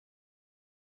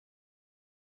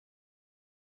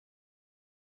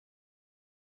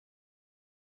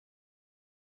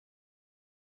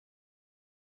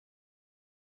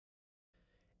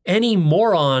Any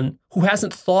moron who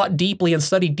hasn't thought deeply and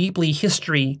studied deeply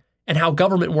history and how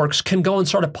government works can go and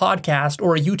start a podcast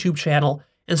or a YouTube channel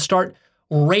and start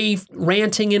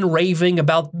ranting and raving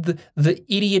about the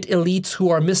idiot elites who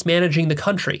are mismanaging the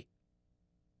country.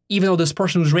 Even though this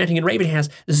person who's ranting and raving has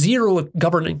zero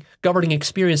governing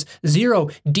experience, zero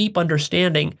deep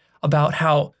understanding about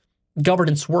how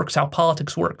governance works, how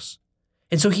politics works.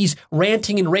 And so he's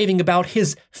ranting and raving about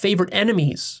his favorite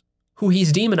enemies, who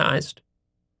he's demonized.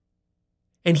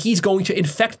 And he's going to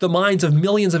infect the minds of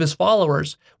millions of his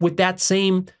followers with that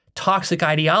same toxic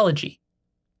ideology,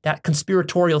 that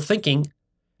conspiratorial thinking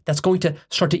that's going to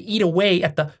start to eat away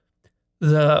at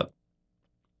the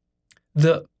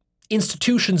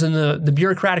institutions and the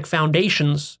bureaucratic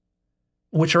foundations,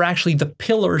 which are actually the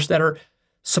pillars that are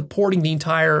supporting the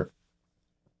entire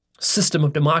system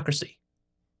of democracy.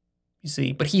 You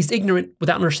see, but he's ignorant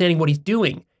without understanding what he's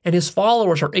doing. And his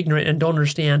followers are ignorant and don't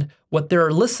understand what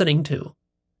they're listening to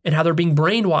and how they're being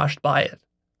brainwashed by it.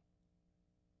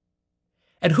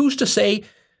 And who's to say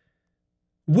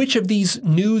which of these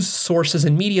news sources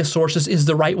and media sources is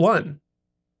the right one?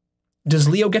 Does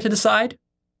Leo get to decide?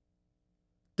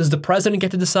 Does the president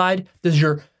get to decide? Does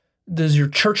your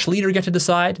church leader get to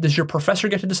decide? Does your professor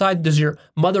get to decide? Does your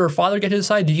mother or father get to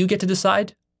decide? Do you get to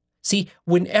decide? See,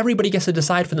 when everybody gets to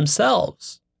decide for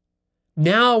themselves,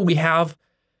 now we have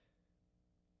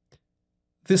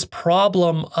this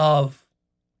problem of,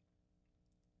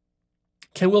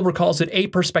 Ken Wilber calls it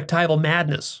aperspectival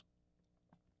madness.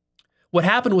 What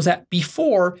happened was that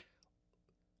before,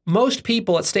 most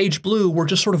people at Stage Blue were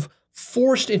just sort of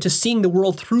forced into seeing the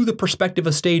world through the perspective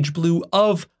of Stage Blue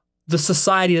of the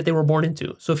society that they were born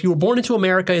into. So if you were born into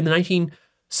America in the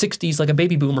 1960s, like a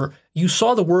baby boomer, you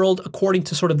saw the world according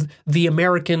to sort of the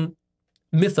American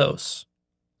mythos,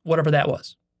 whatever that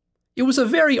was. It was a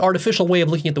very artificial way of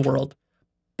looking at the world,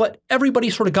 but everybody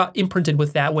sort of got imprinted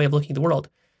with that way of looking at the world.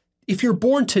 If you're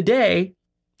born today,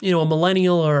 you know, a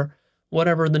millennial or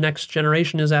whatever the next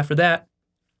generation is after that,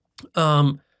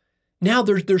 now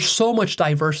there's so much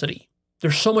diversity.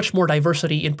 There's so much more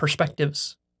diversity in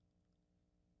perspectives.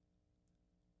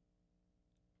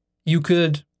 You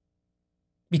could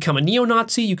become a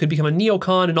neo-Nazi, you could become a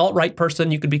neocon, an alt-right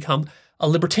person, you could become a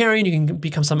libertarian, you can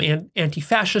become some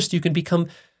anti-fascist, you can become,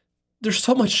 there's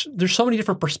so many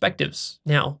different perspectives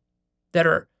now that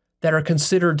are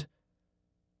considered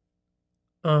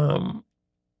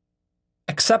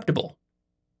acceptable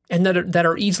and that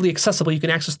are easily accessible. You can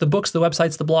access the books, the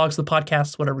websites, the blogs, the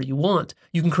podcasts, whatever you want.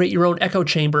 You can create your own echo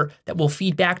chamber that will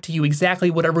feed back to you exactly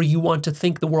whatever you want to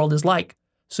think the world is like.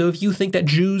 So if you think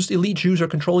that elite Jews are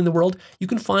controlling the world, you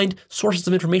can find sources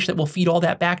of information that will feed all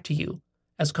that back to you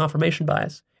as confirmation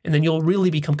bias. And then you'll really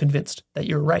become convinced that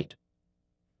you're right.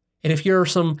 And if you're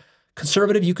some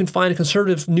conservative, you can find a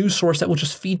conservative news source that will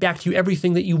just feed back to you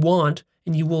everything that you want,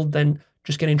 and you will then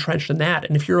just get entrenched in that.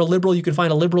 And if you're a liberal, you can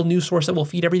find a liberal news source that will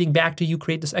feed everything back to you,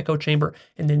 create this echo chamber,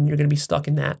 and then you're going to be stuck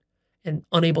in that and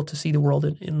unable to see the world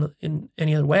in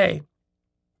any other way.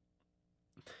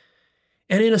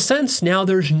 And in a sense, now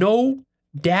there's no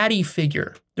daddy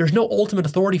figure. There's no ultimate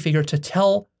authority figure to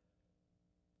tell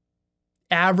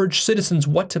average citizens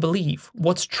what to believe,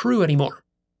 what's true anymore.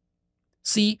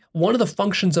 See, one of the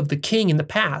functions of the king in the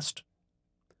past,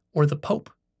 or the pope,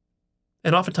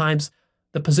 and oftentimes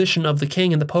the position of the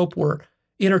king and the pope were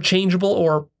interchangeable,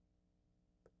 or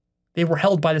they were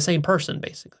held by the same person,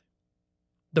 basically.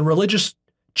 The religious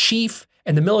chief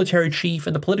and the military chief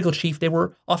and the political chief, they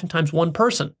were oftentimes one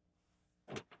person.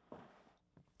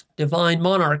 Divine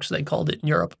monarchs, they called it in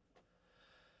Europe,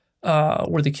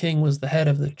 where the king was the head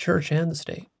of the church and the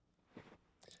state.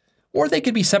 Or they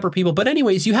could be separate people. But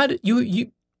anyways,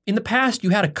 you in the past,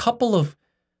 you had a couple of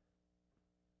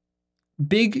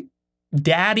big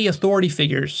daddy authority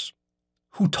figures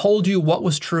who told you what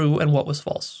was true and what was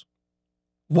false,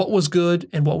 what was good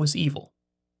and what was evil,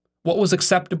 what was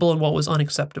acceptable and what was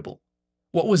unacceptable,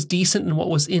 what was decent and what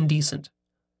was indecent,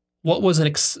 what was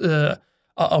a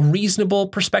reasonable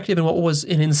perspective and what was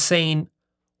an insane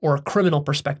or a criminal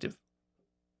perspective.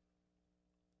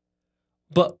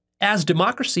 But as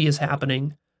democracy is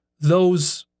happening,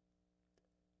 those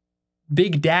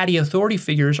big daddy authority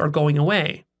figures are going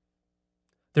away.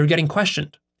 They're getting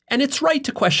questioned. And it's right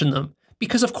to question them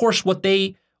because, of course, what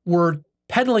they were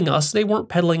peddling us, they weren't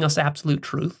peddling us absolute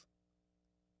truth.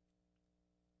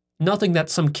 Nothing that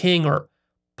some king or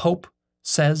pope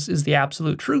says is the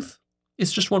absolute truth.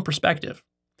 It's just one perspective.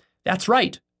 That's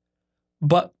right.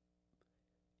 But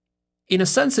in a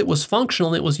sense, it was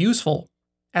functional and it was useful,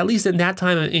 at least in that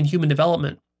time in human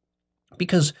development,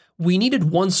 because we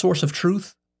needed one source of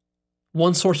truth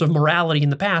one source of morality in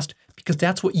the past, because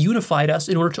that's what unified us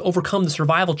in order to overcome the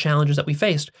survival challenges that we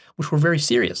faced, which were very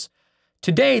serious.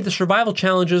 Today, the survival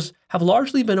challenges have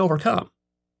largely been overcome.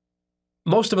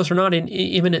 Most of us are not in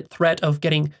imminent threat of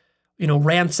getting,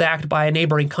 ransacked by a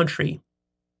neighboring country,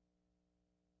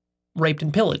 raped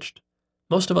and pillaged.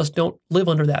 Most of us don't live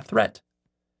under that threat.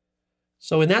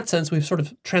 So in that sense, we've sort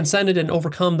of transcended and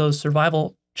overcome those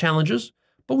survival challenges,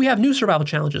 but we have new survival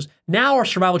challenges. Now our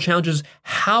survival challenge is,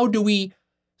 how do we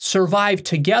survive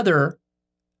together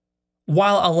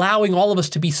while allowing all of us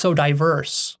to be so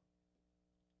diverse?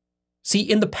 See,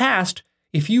 in the past,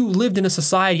 if you lived in a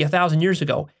society 1,000 years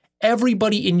ago,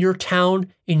 everybody in your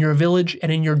town, in your village,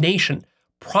 and in your nation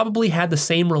probably had the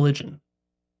same religion,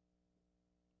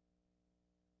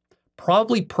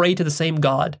 probably prayed to the same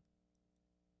God,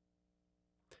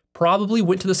 probably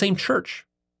went to the same church,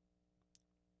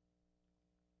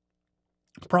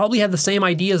 probably had the same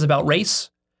ideas about race,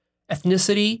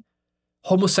 ethnicity,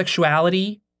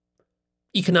 homosexuality,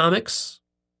 economics,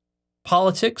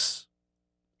 politics,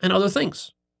 and other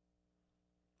things.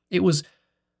 It was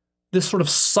this sort of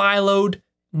siloed,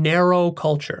 narrow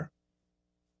culture,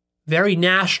 very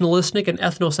nationalistic and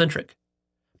ethnocentric.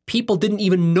 People didn't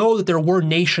even know that there were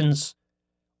nations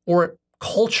or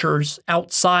cultures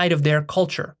outside of their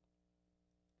culture.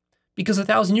 Because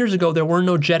 1,000 years ago, there were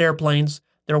no jet airplanes,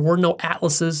 there were no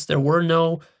atlases, there were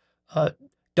no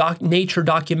nature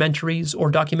documentaries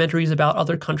or documentaries about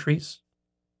other countries.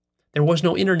 There was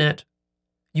no internet.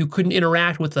 You couldn't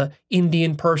interact with an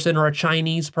Indian person or a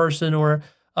Chinese person or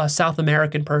a South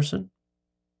American person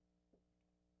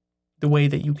the way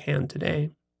that you can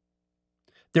today.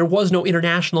 There was no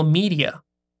international media.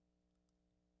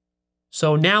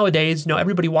 So nowadays,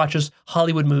 everybody watches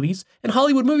Hollywood movies, and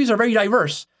Hollywood movies are very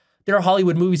diverse. There are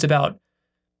Hollywood movies about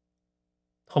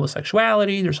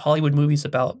homosexuality, there's Hollywood movies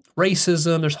about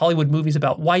racism, there's Hollywood movies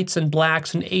about whites and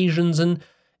blacks and Asians and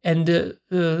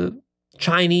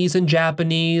Chinese and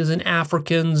Japanese and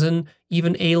Africans and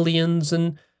even aliens.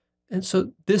 And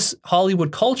so this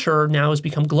Hollywood culture now has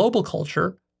become global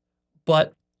culture,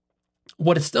 but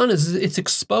what it's done is it's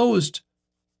exposed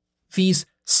these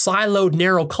siloed,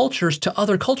 narrow cultures to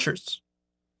other cultures.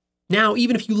 Now,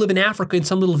 even if you live in Africa in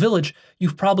some little village,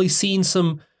 you've probably seen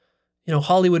some,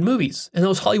 Hollywood movies. And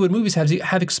those Hollywood movies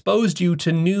have exposed you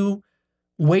to new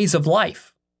ways of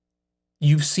life.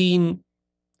 You've seen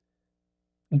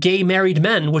gay married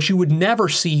men, which you would never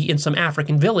see in some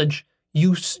African village.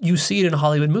 You see it in a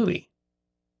Hollywood movie.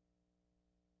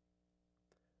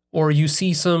 Or you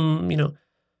see some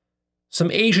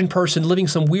Asian person living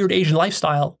some weird Asian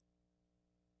lifestyle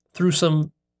through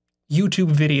some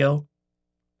YouTube video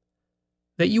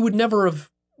that you would never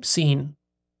have seen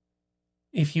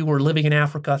if you were living in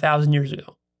Africa 1,000 years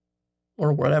ago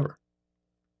or whatever.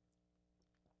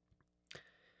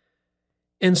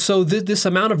 And so this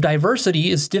amount of diversity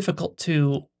is difficult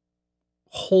to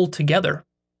hold together